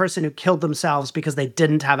about the person who killed themselves because they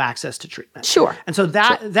didn't have access to treatment. Sure. And so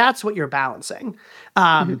that's what you're balancing.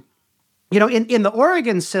 You know, in the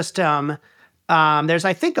Oregon system, there's,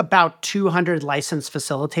 I think, about 200 licensed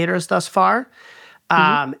facilitators thus far.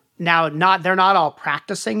 Now, they're not all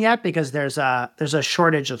practicing yet because there's a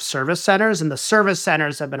shortage of service centers, and the service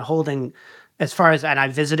centers have been holding, as far as, and I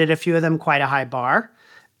visited a few of them, quite a high bar.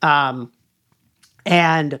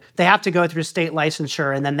 And they have to go through state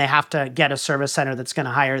licensure, and then they have to get a service center that's going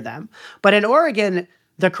to hire them. But in Oregon,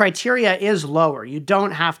 the criteria is lower. You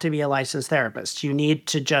don't have to be a licensed therapist. You need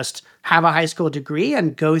to just have a high school degree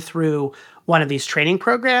and go through one of these training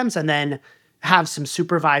programs and then have some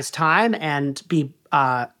supervised time and be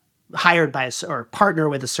hired by or partner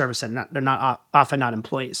with a service center. They're not often not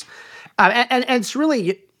employees. And it's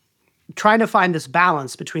really trying to find this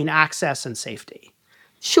balance between access and safety.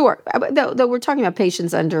 Sure. Though we're talking about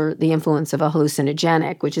patients under the influence of a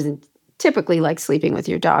hallucinogenic, which isn't typically like sleeping with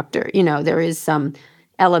your doctor. You know, there is some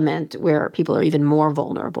element where people are even more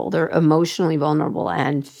vulnerable. They're emotionally vulnerable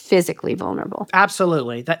and physically vulnerable.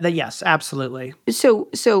 Absolutely. Yes, absolutely. So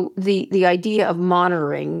the idea of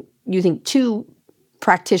monitoring, you think two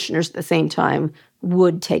practitioners at the same time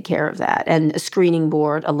would take care of that, and a screening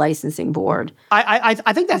board, a licensing board. I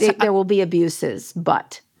think that's... There will be abuses,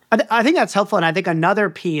 but... I think that's helpful. And I think another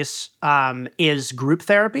piece is group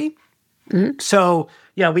therapy. So,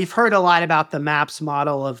 yeah, we've heard a lot about the MAPS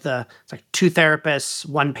model of it's like 2 therapists,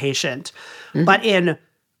 1 patient. But in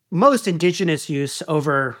most indigenous use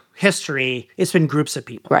over history, it's been groups of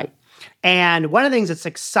people. Right. And one of the things that's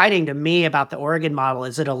exciting to me about the Oregon model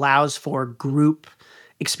is it allows for group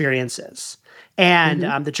experiences. And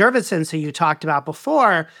the Jervisons, who you talked about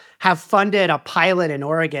before, have funded a pilot in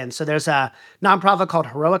Oregon. So there's a nonprofit called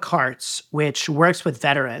Heroic Hearts, which works with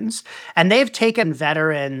veterans. And they've taken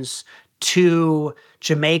veterans to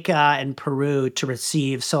Jamaica and Peru to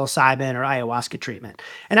receive psilocybin or ayahuasca treatment.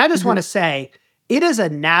 And I just want to say, it is a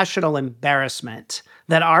national embarrassment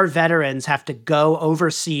that our veterans have to go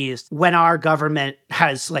overseas when our government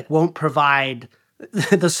won't provide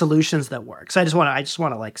the solutions that work. So I just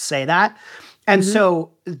want to say that. And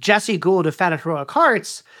so Jesse Gould, who founded Heroic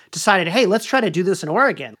Hearts, decided, hey, let's try to do this in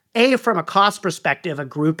Oregon. From a cost perspective, a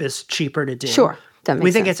group is cheaper to do. Sure.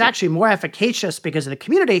 We think it's actually more efficacious because of the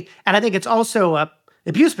community. And I think it's also a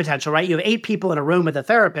abuse potential, right? You have 8 people in a room with a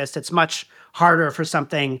therapist. It's much harder for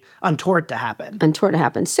something untoward to happen.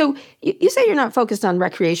 So you say you're not focused on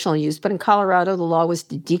recreational use, but in Colorado, the law was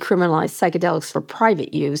to decriminalize psychedelics for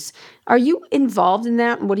private use. Are you involved in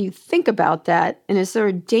that? And what do you think about that? And is there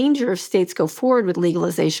a danger if states go forward with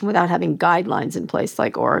legalization without having guidelines in place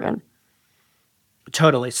like Oregon?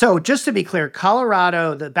 Totally. So just to be clear,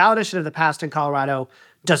 Colorado, the ballot initiative that passed in Colorado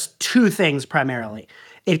does 2 things primarily.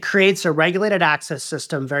 It creates a regulated access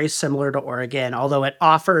system very similar to Oregon, although it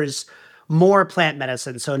offers more plant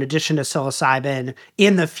medicine. So in addition to psilocybin,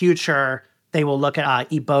 in the future, they will look at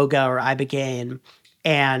iboga or ibogaine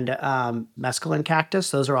and mescaline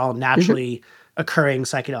cactus. Those are all naturally occurring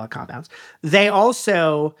psychedelic compounds. They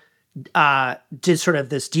also did sort of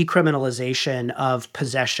this decriminalization of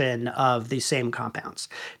possession of these same compounds.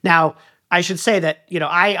 Now, I should say that,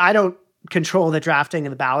 I don't control the drafting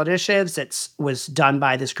of the ballot initiatives. It was done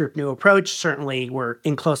by this group New Approach. Certainly, we're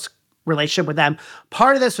in close relationship with them.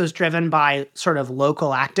 Part of this was driven by sort of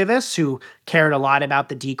local activists who cared a lot about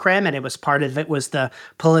the decrim, and part of it was the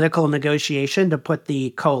political negotiation to put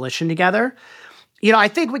the coalition together. I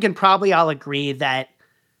think we can probably all agree that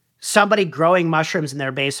somebody growing mushrooms in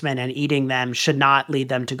their basement and eating them should not lead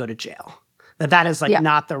them to go to jail. That is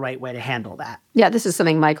not the right way to handle that. Yeah, this is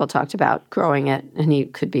something Michael talked about, growing it, and he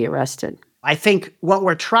could be arrested. I think what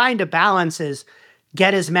we're trying to balance is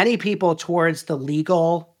get as many people towards the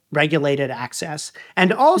legal regulated access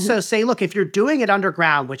and also say, look, if you're doing it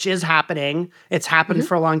underground, which is happening, it's happened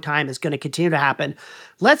for a long time, it's going to continue to happen,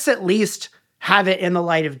 let's at least have it in the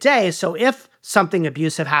light of day. So if something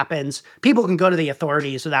abusive happens, people can go to the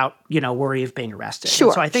authorities without, worry of being arrested. Sure.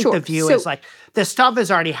 And so I think the view is this stuff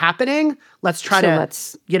is already happening. Let's try to,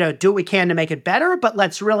 do what we can to make it better, but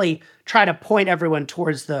let's really try to point everyone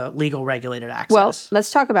towards the legal regulated access. Well,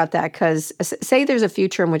 let's talk about that, because say there's a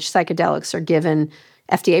future in which psychedelics are given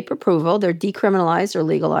FDA approval. They're decriminalized or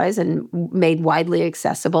legalized and made widely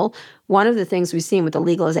accessible. One of the things we've seen with the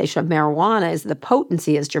legalization of marijuana is the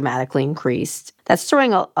potency has dramatically increased. That's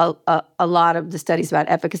throwing a lot of the studies about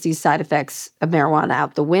efficacy, side effects of marijuana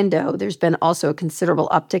out the window. There's been also a considerable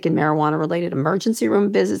uptick in marijuana-related emergency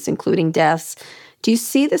room visits, including deaths. Do you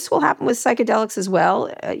see this will happen with psychedelics as well?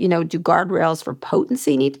 Do guardrails for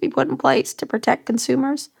potency need to be put in place to protect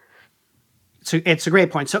consumers? So it's a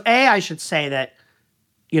great point. So I should say that,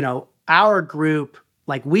 our group,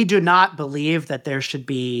 we do not believe that there should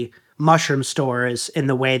be mushroom stores in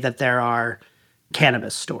the way that there are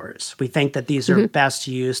cannabis stores. We think that these are best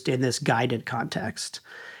used in this guided context.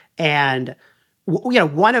 And,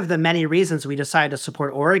 one of the many reasons we decided to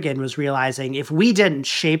support Oregon was realizing if we didn't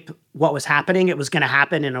shape what was happening, it was going to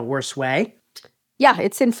happen in a worse way. Yeah,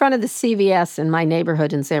 it's in front of the CVS in my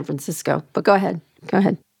neighborhood in San Francisco. But go ahead.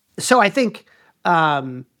 So I think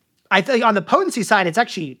on the potency side, it's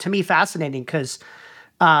actually, to me, fascinating because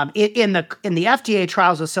in the FDA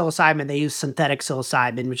trials of psilocybin, they use synthetic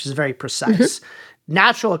psilocybin, which is very precise.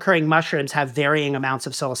 Natural occurring mushrooms have varying amounts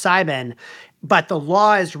of psilocybin, but the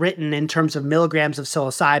law is written in terms of milligrams of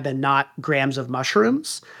psilocybin, not grams of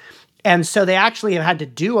mushrooms. And so they actually have had to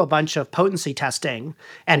do a bunch of potency testing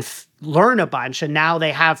and learn a bunch. And now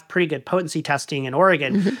they have pretty good potency testing in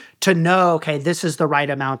Oregon to know, okay, this is the right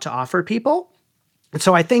amount to offer people. And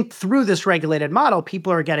so I think through this regulated model,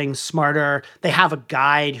 people are getting smarter. They have a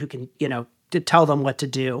guide who can, to tell them what to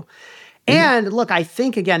do. And look, I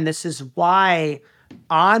think, again, this is why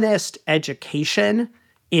honest education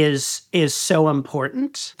is so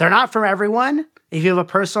important. They're not for everyone. If you have a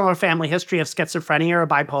personal or family history of schizophrenia or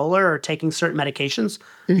bipolar or taking certain medications,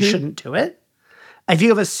 you shouldn't do it. If you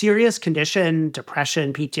have a serious condition,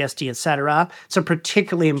 depression, PTSD, et cetera, it's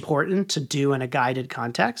particularly important to do in a guided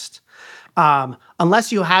context.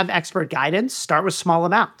 Unless you have expert guidance, start with small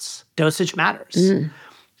amounts. Dosage matters.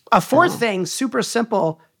 A fourth thing, super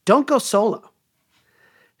simple, don't go solo.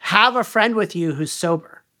 Have a friend with you who's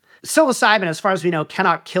sober. Psilocybin, as far as we know,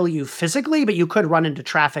 cannot kill you physically, but you could run into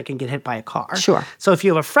traffic and get hit by a car. Sure. So if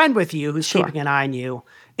you have a friend with you who's keeping an eye on you,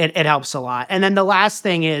 it helps a lot. And then the last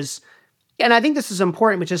thing is, and I think this is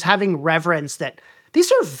important, which is having reverence that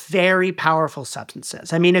these are very powerful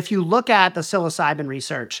substances. I mean, if you look at the psilocybin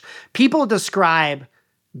research, people describe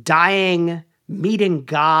dying, meeting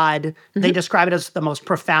God. They describe it as the most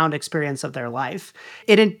profound experience of their life.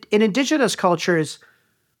 In indigenous cultures,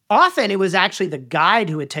 often it was actually the guide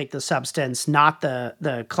who would take the substance, not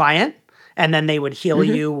the client, and then they would heal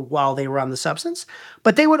you while they were on the substance.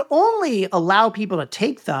 But they would only allow people to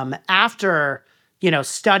take them after,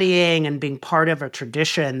 studying and being part of a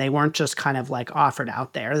tradition. They weren't just kind of offered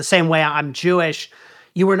out there. The same way I'm Jewish,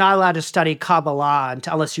 you were not allowed to study Kabbalah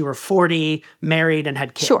unless you were 40, married, and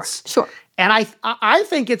had kids. Sure. And I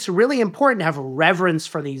think it's really important to have reverence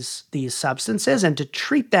for these substances and to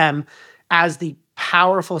treat them as the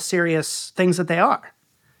powerful, serious things that they are.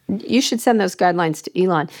 You should send those guidelines to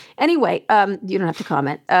Elon. Anyway, you don't have to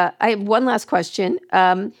comment. I have one last question.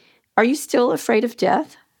 Are you still afraid of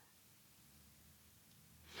death?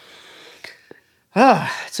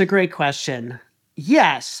 It's a great question.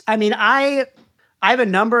 Yes. I mean, I have a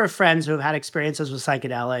number of friends who have had experiences with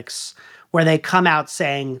psychedelics where they come out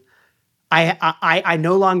saying, I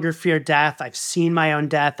no longer fear death. I've seen my own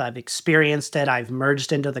death. I've experienced it. I've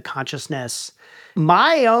merged into the consciousness.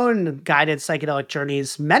 My own guided psychedelic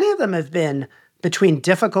journeys, many of them have been between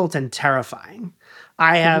difficult and terrifying.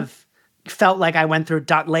 I have felt like I went through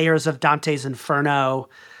layers of Dante's Inferno.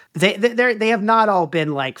 They have not all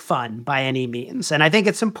been fun by any means. And I think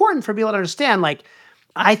it's important for people to understand,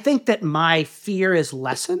 I think that my fear is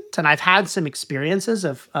lessened, and I've had some experiences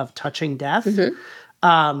of touching death.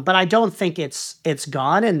 But I don't think it's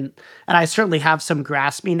gone, and I certainly have some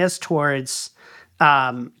graspiness towards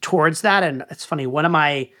that. And it's funny, one of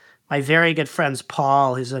my very good friends,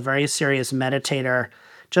 Paul, who's a very serious meditator,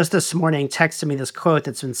 just this morning texted me this quote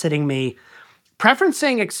that's been sitting me.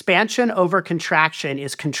 Preferencing expansion over contraction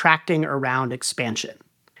is contracting around expansion.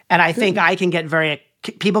 And I think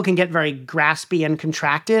people can get very graspy and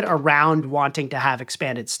contracted around wanting to have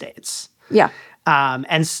expanded states. Yeah.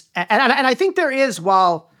 And I think there is,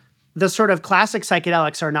 while the sort of classic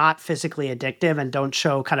psychedelics are not physically addictive and don't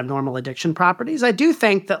show kind of normal addiction properties, I do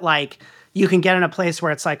think that you can get in a place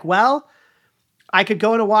where it's well, I could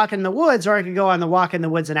go on a walk in the woods, or I could go on the walk in the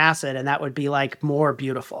woods in acid, and that would be more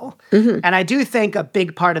beautiful. And I do think a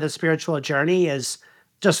big part of the spiritual journey is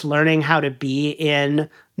just learning how to be in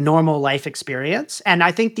normal life experience. And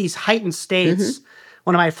I think these heightened states,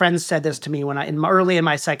 one of my friends said this to me when early in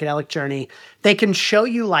my psychedelic journey. They can show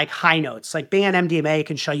you like high notes, like being on MDMA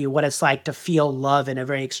can show you what it's like to feel love in a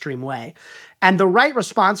very extreme way. And the right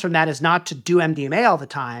response from that is not to do MDMA all the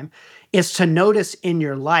time, is to notice in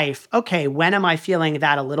your life, okay, when am I feeling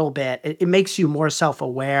that a little bit? It makes you more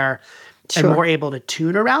self-aware and more able to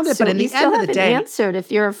tune around it. So but in the end of the day— you still haven't answered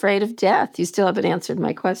if you're afraid of death. You still haven't answered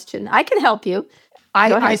my question. I can help you.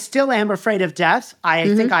 I still am afraid of death.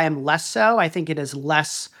 I think I am less so. I think it is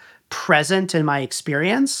less present in my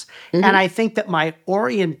experience. And I think that my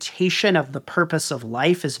orientation of the purpose of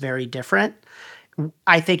life is very different.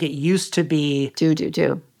 I think it used to be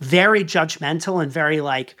very judgmental and very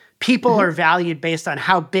like people are valued based on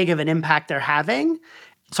how big of an impact they're having.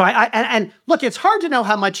 So and look, it's hard to know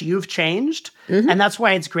how much you've changed. And that's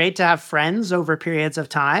why it's great to have friends over periods of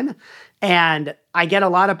time. And I get a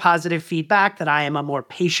lot of positive feedback that I am a more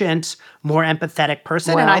patient, more empathetic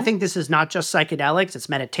person. Well, and I think this is not just psychedelics, it's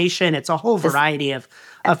meditation. It's a whole variety of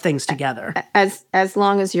things together. As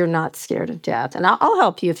long as you're not scared of death. And I'll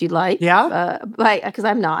help you if you'd like. Yeah? Because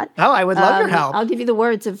I'm not. Oh, I would love your help. I'll give you the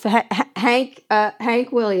words of Hank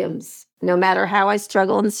Williams. No matter how I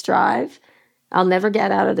struggle and strive, I'll never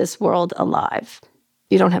get out of this world alive.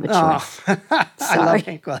 You don't have a choice. Oh, I love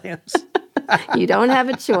Hank Williams. You don't have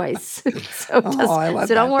a choice. So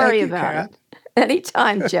don't worry about it.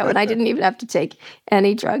 Anytime, Joe. And I didn't even have to take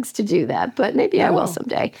any drugs to do that, but maybe I will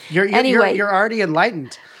someday. You're already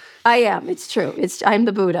enlightened. I am. It's true. I'm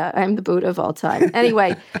the Buddha. I'm the Buddha of all time.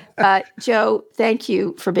 Anyway, Joe, thank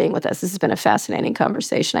you for being with us. This has been a fascinating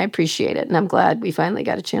conversation. I appreciate it. And I'm glad we finally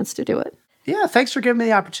got a chance to do it. Yeah, thanks for giving me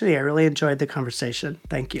the opportunity. I really enjoyed the conversation.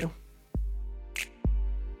 Thank you.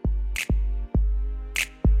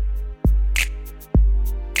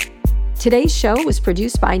 Today's show was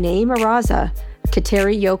produced by Naeem Araza,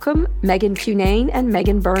 Kateri Yoakum, Megan Cunane, and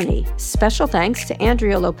Megan Burney. Special thanks to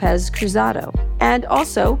Andrea Lopez Cruzado. And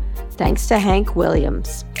also, thanks to Hank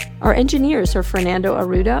Williams. Our engineers are Fernando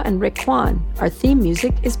Arruda and Rick Kwan. Our theme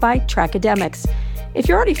music is by Trackademics. If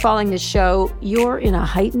you're already following this show, you're in a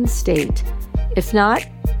heightened state. If not,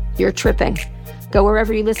 you're tripping. Go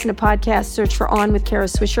wherever you listen to podcasts, search for On with Kara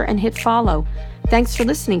Swisher, and hit follow. Thanks for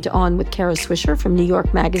listening to On with Kara Swisher from New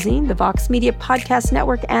York Magazine, the Vox Media Podcast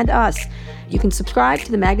Network, and us. You can subscribe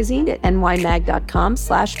to the magazine at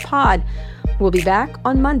nymag.com/pod. We'll be back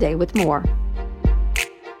on Monday with more.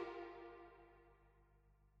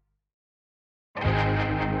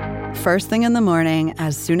 First thing in the morning,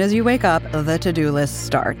 as soon as you wake up, the to-do list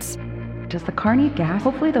starts. Does the car need gas?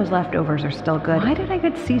 Hopefully those leftovers are still good. Why did I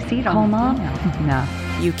get CC'd on the email? No.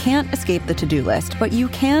 You can't escape the to-do list, but you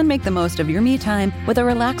can make the most of your me time with a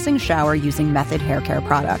relaxing shower using Method Hair Care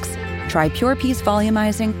products. Try Pure Peace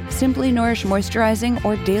Volumizing, Simply Nourish Moisturizing,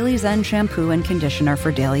 or Daily Zen Shampoo and Conditioner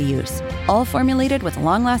for daily use. All formulated with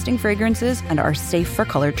long-lasting fragrances and are safe for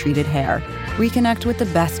color-treated hair. Reconnect with the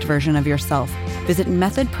best version of yourself. Visit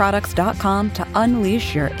methodproducts.com to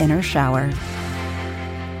unleash your inner shower.